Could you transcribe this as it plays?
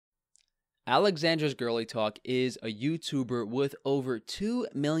Alexandra's Girly Talk is a YouTuber with over 2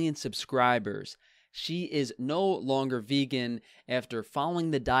 million subscribers. She is no longer vegan after following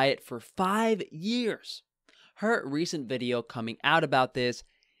the diet for 5 years. Her recent video coming out about this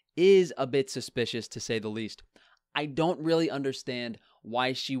is a bit suspicious, to say the least. I don't really understand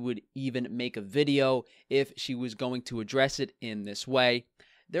why she would even make a video if she was going to address it in this way.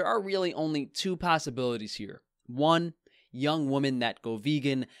 There are really only two possibilities here. One, young women that go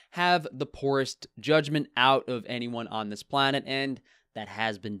vegan have the poorest judgment out of anyone on this planet, and that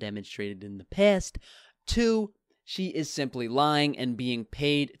has been demonstrated in the past. Two, she is simply lying and being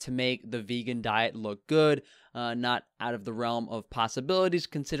paid to make the vegan diet look good, not out of the realm of possibilities,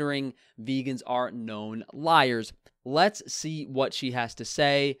 considering vegans are known liars. Let's see what she has to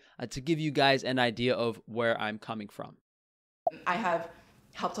say to give you guys an idea of where I'm coming from. I have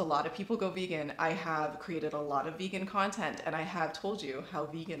helped a lot of people go vegan. I have created a lot of vegan content, and I have told you how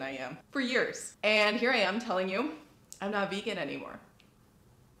vegan I am for years. And here I am telling you I'm not vegan anymore.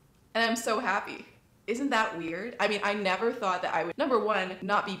 And I'm so happy. Isn't that weird? I mean, I never thought that I would, number one,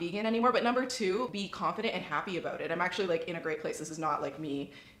 not be vegan anymore, but number two, be confident and happy about it. I'm actually like in a great place. This is not like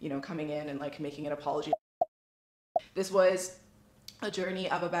me, coming in and like making an apology. This was a journey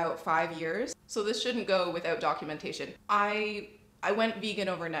of about 5 years. So this shouldn't go without documentation. I went vegan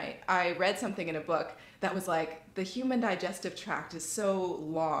overnight. I read something in a book that was like, the human digestive tract is so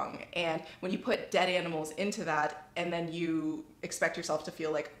long, and when you put dead animals into that and then you expect yourself to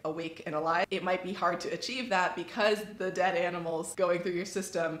feel like awake and alive, it might be hard to achieve that because the dead animals going through your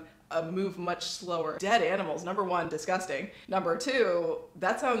system move much slower. Dead animals, number one, disgusting. Number two,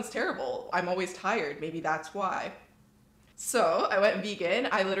 that sounds terrible. I'm always tired, maybe that's why. So I went vegan.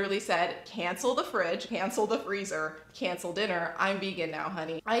 I literally said, cancel the fridge, cancel the freezer, cancel dinner. I'm vegan now,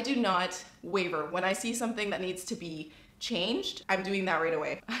 honey. I do not waver. When I see something that needs to be changed, I'm doing that right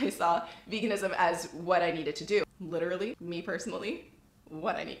away. I saw veganism as what I needed to do. Literally, me personally,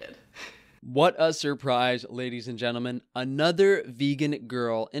 what I needed. What a surprise, ladies and gentlemen. Another vegan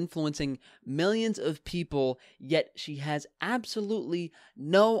girl influencing millions of people, yet she has absolutely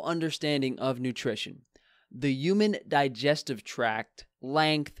no understanding of nutrition. The human digestive tract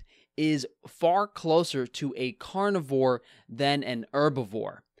length is far closer to a carnivore than an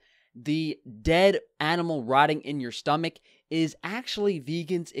herbivore. The dead animal rotting in your stomach is actually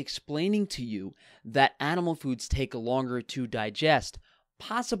vegans explaining to you that animal foods take longer to digest,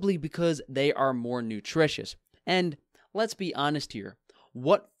 possibly because they are more nutritious. And let's be honest here,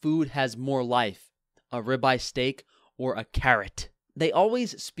 what food has more life, a ribeye steak or a carrot? They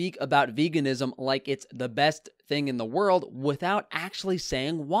always speak about veganism like it's the best thing in the world without actually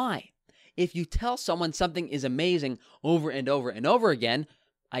saying why. If you tell someone something is amazing over and over and over again,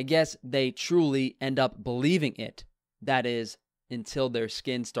 I guess they truly end up believing it. That is, until their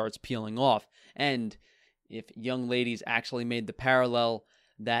skin starts peeling off. And if young ladies actually made the parallel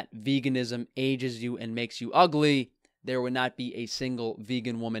that veganism ages you and makes you ugly, there would not be a single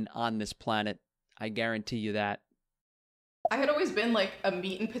vegan woman on this planet. I guarantee you that. I had always been like a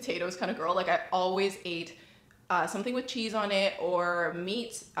meat and potatoes kind of girl. Like I always ate something with cheese on it, or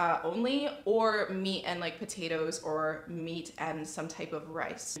meat only, or meat and like potatoes, or meat and some type of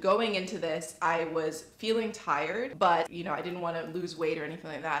rice. Going into this, I was feeling tired, but I didn't want to lose weight or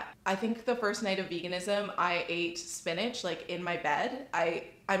anything like that. I think the first night of veganism, I ate spinach like in my bed.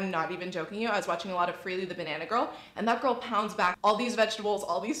 I'm not even joking you. I was watching a lot of Freely the Banana Girl, and that girl pounds back all these vegetables,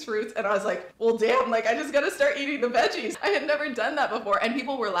 all these fruits, and I was like, well, damn, like I just gotta start eating the veggies. I had never done that before, and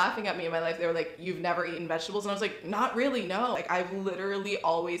people were laughing at me in my life. They were like, you've never eaten vegetables? And I was like, not really, no. Like I've literally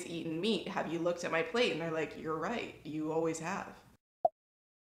always eaten meat. Have you looked at my plate? And they're like, you're right, you always have.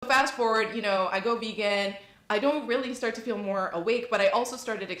 Fast forward, I go vegan. I don't really start to feel more awake, but I also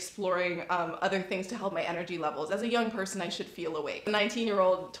started exploring other things to help my energy levels. As a young person, I should feel awake. A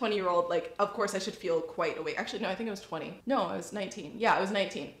 19-year-old, 20-year-old, like, of course I should feel quite awake. Actually, no, I think I was 20. No, I was 19. Yeah, I was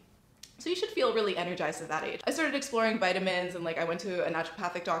 19. So you should feel really energized at that age. I started exploring vitamins, and like I went to a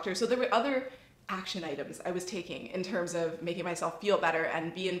naturopathic doctor. So there were other action items I was taking in terms of making myself feel better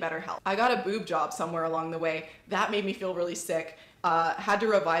and be in better health. I got a boob job somewhere along the way. That made me feel really sick. Had to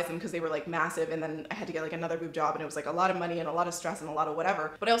revise them because they were like massive, and then I had to get like another boob job, and it was like a lot of money and a lot of stress and a lot of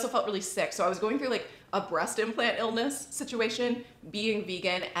whatever. But I also felt really sick. So I was going through like a breast implant illness situation, being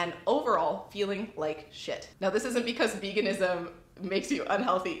vegan, and overall feeling like shit. Now this isn't because veganism makes you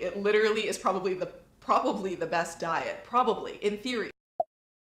unhealthy. It literally is probably the best diet, probably, in theory.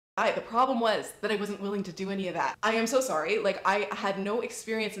 The problem was that I wasn't willing to do any of that. I am so sorry. Like, I had no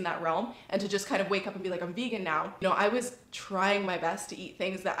experience in that realm, and to just kind of wake up and be like, I'm vegan now. You know, I was trying my best to eat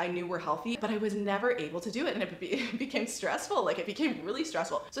things that I knew were healthy, but I was never able to do it, and it became stressful. Like, it became really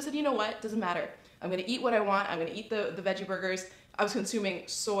stressful. So I said, you know what? Doesn't matter. I'm gonna eat what I want. I'm gonna eat the veggie burgers. I was consuming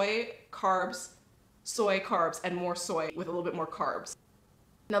soy carbs, and more soy with a little bit more carbs.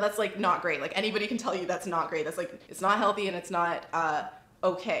 Now that's like not great. Like, anybody can tell you that's not great. That's like, it's not healthy and it's not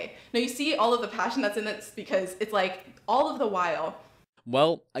okay. Now you see all of the passion that's in this, because it's like all of the while.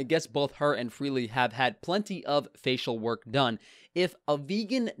 Well, I guess both her and Freely have had plenty of facial work done. If a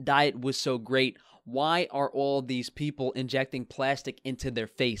vegan diet was so great, why are all these people injecting plastic into their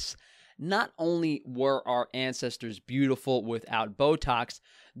face? Not only were our ancestors beautiful without Botox,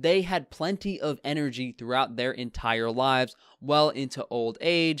 they had plenty of energy throughout their entire lives, well into old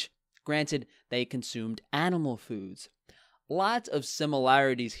age. Granted, they consumed animal foods. Lots of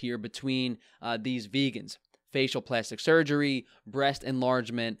similarities here between these vegans. Facial plastic surgery, breast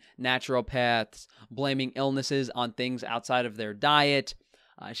enlargement, naturopaths, blaming illnesses on things outside of their diet.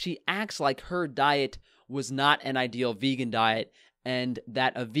 She acts like her diet was not an ideal vegan diet, and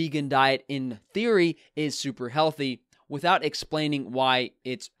that a vegan diet in theory is super healthy, without explaining why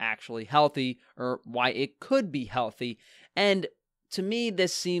it's actually healthy or why it could be healthy. And to me,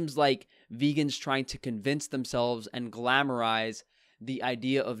 this seems like vegans trying to convince themselves and glamorize the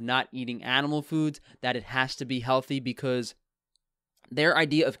idea of not eating animal foods, that it has to be healthy, because their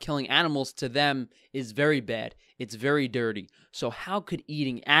idea of killing animals to them is very bad. It's very dirty. So how could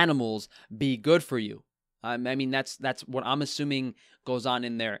eating animals be good for you? I mean, that's what I'm assuming goes on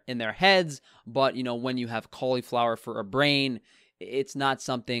in their heads. But, you know, when you have cauliflower for a brain, it's not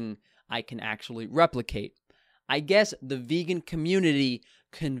something I can actually replicate. I guess the vegan community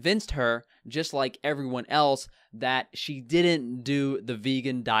convinced her, just like everyone else, that she didn't do the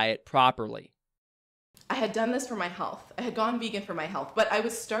vegan diet properly. I had done this for my health. I had gone vegan for my health, but I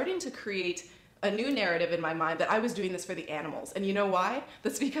was starting to create a new narrative in my mind that I was doing this for the animals. And you know why?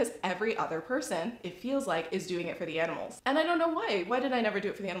 That's because every other person, it feels like, is doing it for the animals. And I don't know why. Why did I never do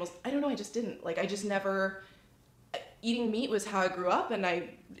it for the animals? I don't know, I just didn't. Like, I just never... Eating meat was how I grew up, and I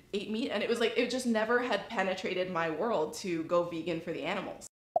ate meat, and it was like, it just never had penetrated my world to go vegan for the animals.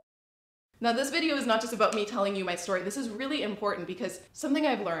 Now, this video is not just about me telling you my story. This is really important because something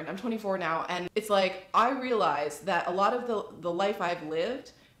I've learned, I'm 24 now, and it's like, I realize that a lot of the life I've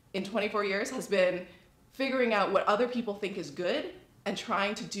lived in 24 years has been figuring out what other people think is good and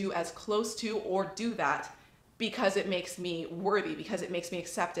trying to do as close to or do that because it makes me worthy, because it makes me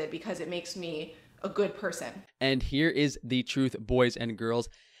accepted, because it makes me a good person. And here is the truth, boys and girls.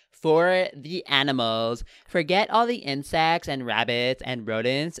 For the animals, forget all the insects and rabbits and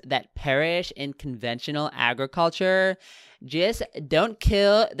rodents that perish in conventional agriculture. Just don't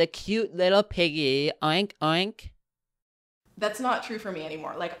kill the cute little piggy. Oink, oink. That's not true for me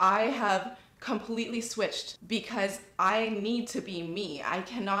anymore. Like, I have completely switched because I need to be me. I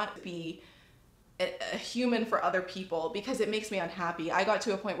cannot be a human for other people because it makes me unhappy. I got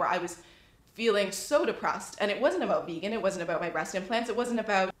to a point where I was feeling so depressed, and it wasn't about vegan, it wasn't about my breast implants, it wasn't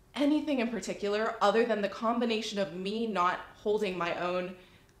about anything in particular other than the combination of me not holding my own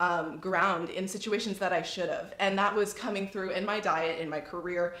ground in situations that I should have. And that was coming through in my diet, in my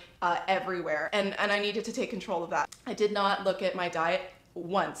career, everywhere. And I needed to take control of that. I did not look at my diet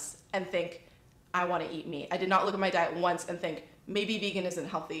once and think, I want to eat meat. I did not look at my diet once and think, maybe vegan isn't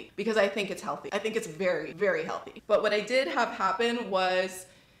healthy, because I think it's healthy. I think it's very, very healthy. But what I did have happen was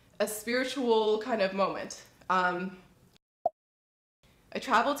a spiritual kind of moment. I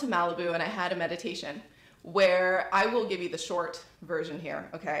traveled to Malibu and I had a meditation where I will give you the short version here,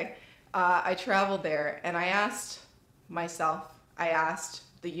 okay? I traveled there and I asked myself, I asked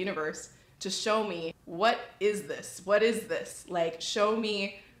the universe to show me, what is this? What is this? Like, show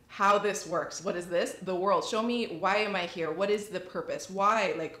me how this works. What is this? The world. Show me, why am I here? What is the purpose?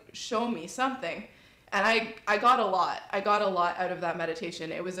 Why? Like, show me something. And I got a lot. I got a lot out of that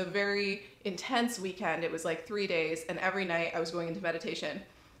meditation. It was a very intense weekend. It was like 3 days, and every night I was going into meditation.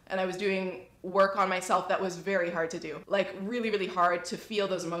 And I was doing work on myself that was very hard to do. Like, really, really hard to feel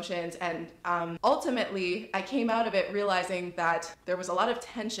those emotions. And ultimately, I came out of it realizing that there was a lot of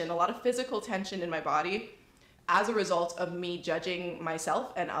tension, a lot of physical tension in my body as a result of me judging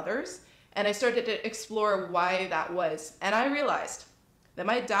myself and others. And I started to explore why that was. And I realized that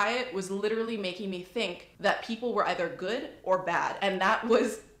my diet was literally making me think that people were either good or bad, and that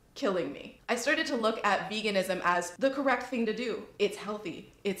was killing me. I started to look at veganism as the correct thing to do. It's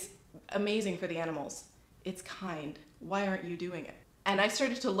healthy. It's amazing for the animals. It's kind. Why aren't you doing it? And I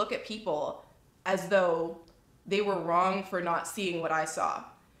started to look at people as though they were wrong for not seeing what I saw.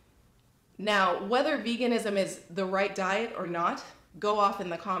 Now, whether veganism is the right diet or not, go off in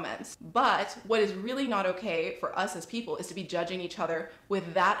the comments. But what is really not okay for us as people is to be judging each other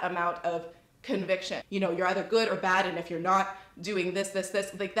with that amount of conviction. You know, you're either good or bad, and if you're not doing this,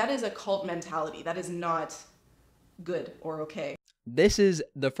 like that is a cult mentality. That is not good or okay. This is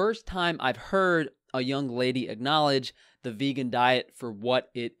the first time I've heard a young lady acknowledge the vegan diet for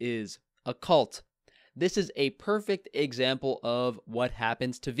what it is, a cult. This is a perfect example of what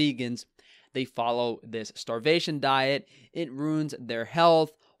happens to vegans. They follow this starvation diet. It ruins their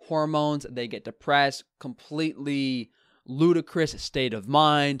health, hormones. They get depressed, completely ludicrous state of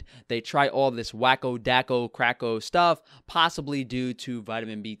mind. They try all this wacko, dacko, cracko stuff, possibly due to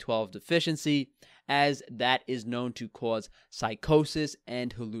vitamin B12 deficiency, as that is known to cause psychosis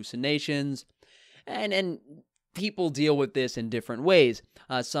and hallucinations. And people deal with this in different ways.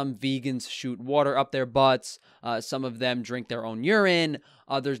 Some vegans shoot water up their butts. Some of them drink their own urine.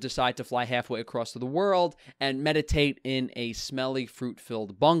 Others decide to fly halfway across the world and meditate in a smelly,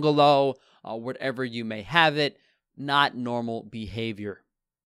 fruit-filled bungalow, whatever you may have it. Not normal behavior.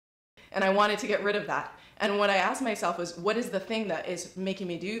 And I wanted to get rid of that. And what I asked myself was, what is the thing that is making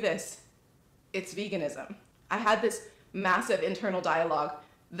me do this? It's veganism. I had this massive internal dialogue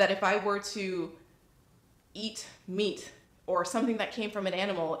that if I were to eat meat or something that came from an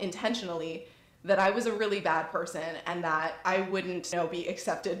animal intentionally, that I was a really bad person and that I wouldn't, be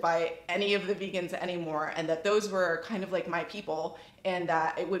accepted by any of the vegans anymore, and that those were kind of like my people, and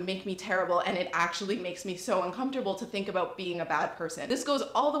that it would make me terrible, and it actually makes me so uncomfortable to think about being a bad person. This goes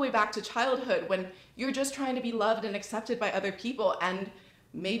all the way back to childhood, when you're just trying to be loved and accepted by other people, and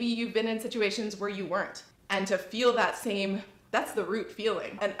maybe you've been in situations where you weren't. And to feel that same, that's the root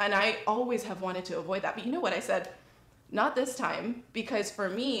feeling. And I always have wanted to avoid that. But you know what I said? Not this time, because for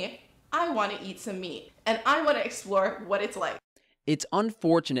me, I want to eat some meat and I want to explore what it's like. It's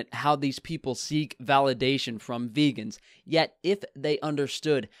unfortunate how these people seek validation from vegans, yet if they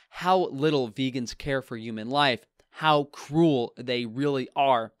understood how little vegans care for human life, how cruel they really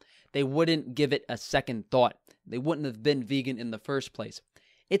are, they wouldn't give it a second thought. They wouldn't have been vegan in the first place.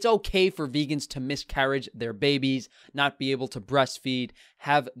 It's okay for vegans to miscarriage their babies, not be able to breastfeed,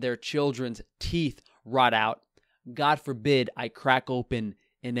 have their children's teeth rot out. God forbid I crack open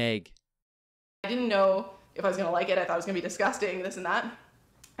an egg. I didn't know if I was going to like it. I thought it was going to be disgusting, this and that.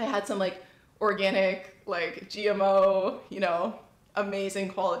 I had some organic, GMO, amazing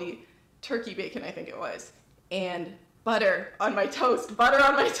quality turkey bacon, I think it was. And butter on my toast. Butter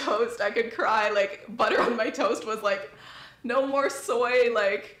on my toast. I could cry. Butter on my toast was no more soy,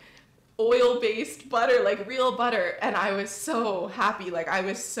 oil-based butter, real butter. And I was so happy. I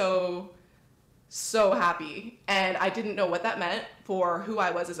was so happy. And I didn't know what that meant for who I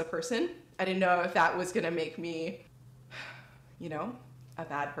was as a person. I didn't know if that was going to make me, a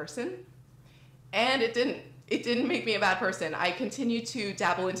bad person. And it didn't. It didn't make me a bad person. I continued to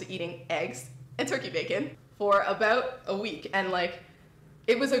dabble into eating eggs and turkey bacon for about a week. And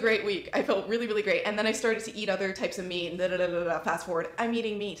it was a great week. I felt really, really great. And then I started to eat other types of meat. Fast forward, I'm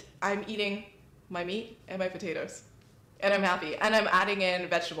eating meat. I'm eating my meat and my potatoes. And I'm happy. And I'm adding in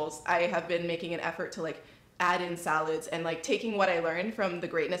vegetables. I have been making an effort to add in salads and taking what I learned from the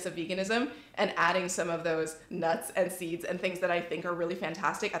greatness of veganism and adding some of those nuts and seeds and things that I think are really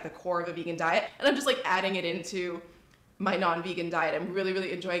fantastic at the core of a vegan diet. And I'm just adding it into my non-vegan diet. I'm really,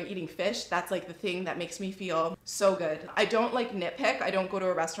 really enjoying eating fish. That's the thing that makes me feel so good. I don't nitpick. I don't go to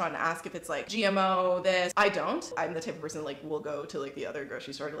a restaurant and ask if it's GMO, this. I don't. I'm the type of person will go to the other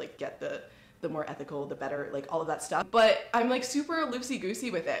grocery store to get the more ethical, the better, all of that stuff. But I'm super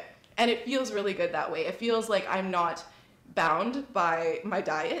loosey-goosey with it. And it feels really good that way. It feels like I'm not bound by my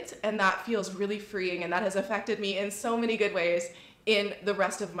diet, and that feels really freeing, and that has affected me in so many good ways in the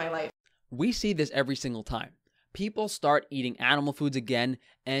rest of my life. We see this every single time. People start eating animal foods again,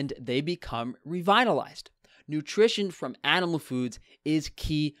 and they become revitalized. Nutrition from animal foods is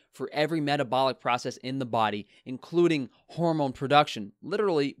key for every metabolic process in the body, including hormone production,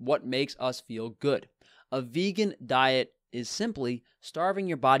 literally what makes us feel good. A vegan diet is simply starving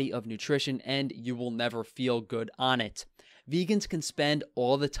your body of nutrition, and you will never feel good on it. Vegans can spend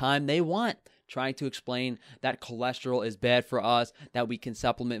all the time they want trying to explain that cholesterol is bad for us, that we can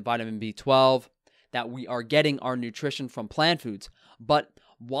supplement vitamin B12, that we are getting our nutrition from plant foods. But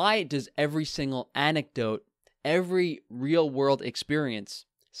why does every single anecdote, every real-world experience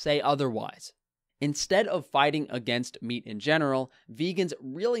say otherwise? Instead of fighting against meat in general, vegans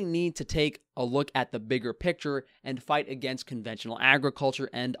really need to take a look at the bigger picture and fight against conventional agriculture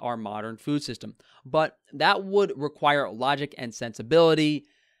and our modern food system. But that would require logic and sensibility.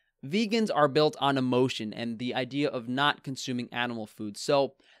 Vegans are built on emotion and the idea of not consuming animal food,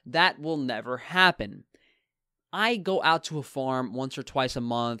 so that will never happen. I go out to a farm once or twice a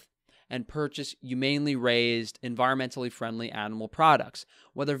month and purchase humanely raised, environmentally friendly animal products.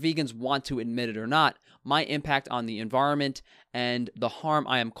 Whether vegans want to admit it or not, my impact on the environment and the harm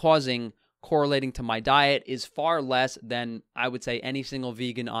I am causing correlating to my diet is far less than, I would say, any single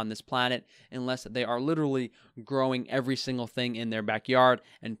vegan on this planet, unless they are literally growing every single thing in their backyard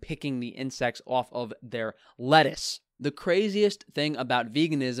and picking the insects off of their lettuce. The craziest thing about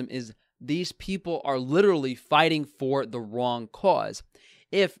veganism is these people are literally fighting for the wrong cause.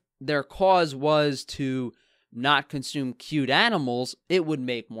 If their cause was to not consume cute animals, it would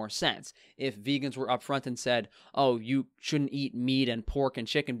make more sense. If vegans were upfront and said, oh, you shouldn't eat meat and pork and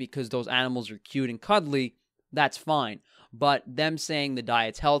chicken because those animals are cute and cuddly, that's fine. But them saying the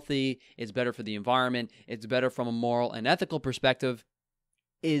diet's healthy, it's better for the environment, it's better from a moral and ethical perspective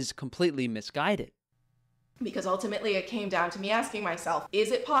is completely misguided. Because ultimately it came down to me asking myself,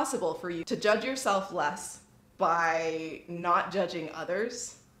 is it possible for you to judge yourself less by not judging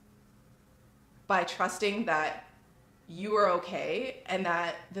others? By trusting that you are okay and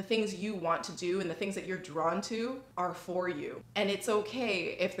that the things you want to do and the things that you're drawn to are for you. And it's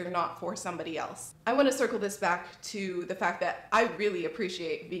okay if they're not for somebody else. I want to circle this back to the fact that I really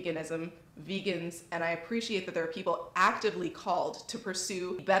appreciate veganism, vegans, and I appreciate that there are people actively called to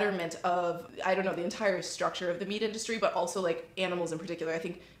pursue betterment of, I don't know, the entire structure of the meat industry, but also like animals in particular. I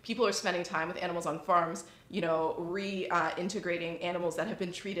think people are spending time with animals on farms, you know, reintegrating animals that have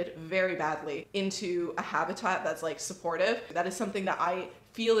been treated very badly into a habitat that's like supportive. That is something that I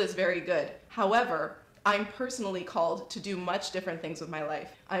feel is very good. However, I'm personally called to do much different things with my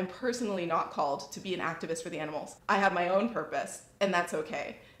life. I'm personally not called to be an activist for the animals. I have my own purpose, and that's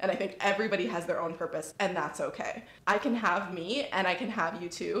okay. And I think everybody has their own purpose, and that's okay. I can have me, and I can have you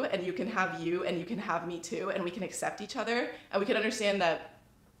too, and you can have you, and you can have me too, and we can accept each other, and we can understand that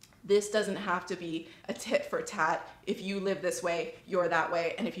this doesn't have to be a tit for tat. If you live this way, you're that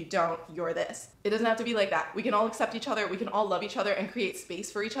way, and if you don't, you're this. It doesn't have to be like that. We can all accept each other, we can all love each other and create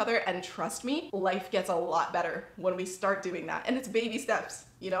space for each other, and trust me, life gets a lot better when we start doing that. And it's baby steps,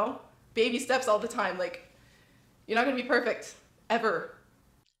 you know? Baby steps all the time. Like, you're not gonna be perfect, ever.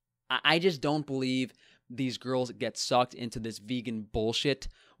 I just don't believe these girls get sucked into this vegan bullshit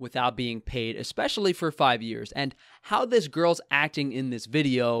without being paid, especially for 5 years. And how this girl's acting in this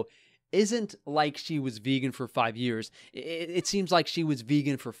video isn't like she was vegan for 5 years. It seems like she was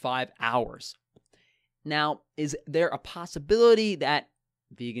vegan for 5 hours. Now, is there a possibility that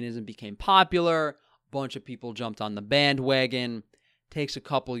veganism became popular, a bunch of people jumped on the bandwagon, takes a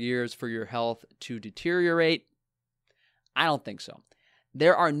couple years for your health to deteriorate? I don't think so.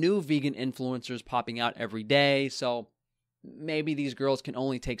 There are new vegan influencers popping out every day, so maybe these girls can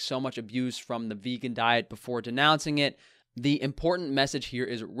only take so much abuse from the vegan diet before denouncing it. The important message here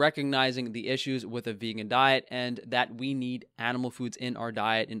is recognizing the issues with a vegan diet and that we need animal foods in our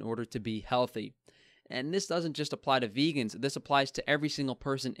diet in order to be healthy. And this doesn't just apply to vegans. This applies to every single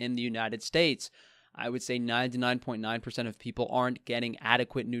person in the United States. I would say 99.9% of people aren't getting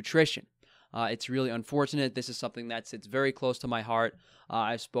adequate nutrition. It's really unfortunate. This is something that sits very close to my heart.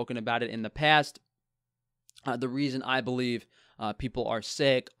 I've spoken about it in the past. The reason I believe people are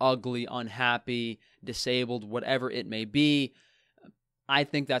sick, ugly, unhappy, disabled, whatever it may be, I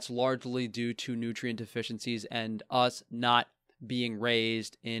think that's largely due to nutrient deficiencies and us not being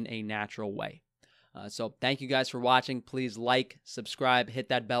raised in a natural way. So thank you guys for watching. Please like, subscribe, hit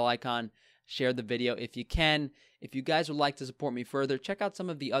that bell icon, share the video if you can. If you guys would like to support me further, check out some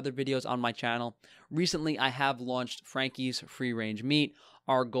of the other videos on my channel. Recently, I have launched Frankie's Free Range Meat,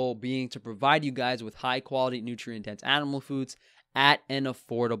 our goal being to provide you guys with high-quality, nutrient-dense animal foods at an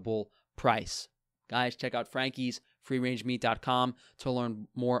affordable price. Guys, check out frankiesfreerangemeat.com to learn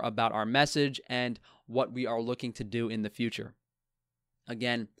more about our message and what we are looking to do in the future.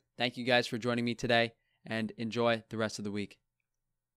 Again, thank you guys for joining me today, and enjoy the rest of the week.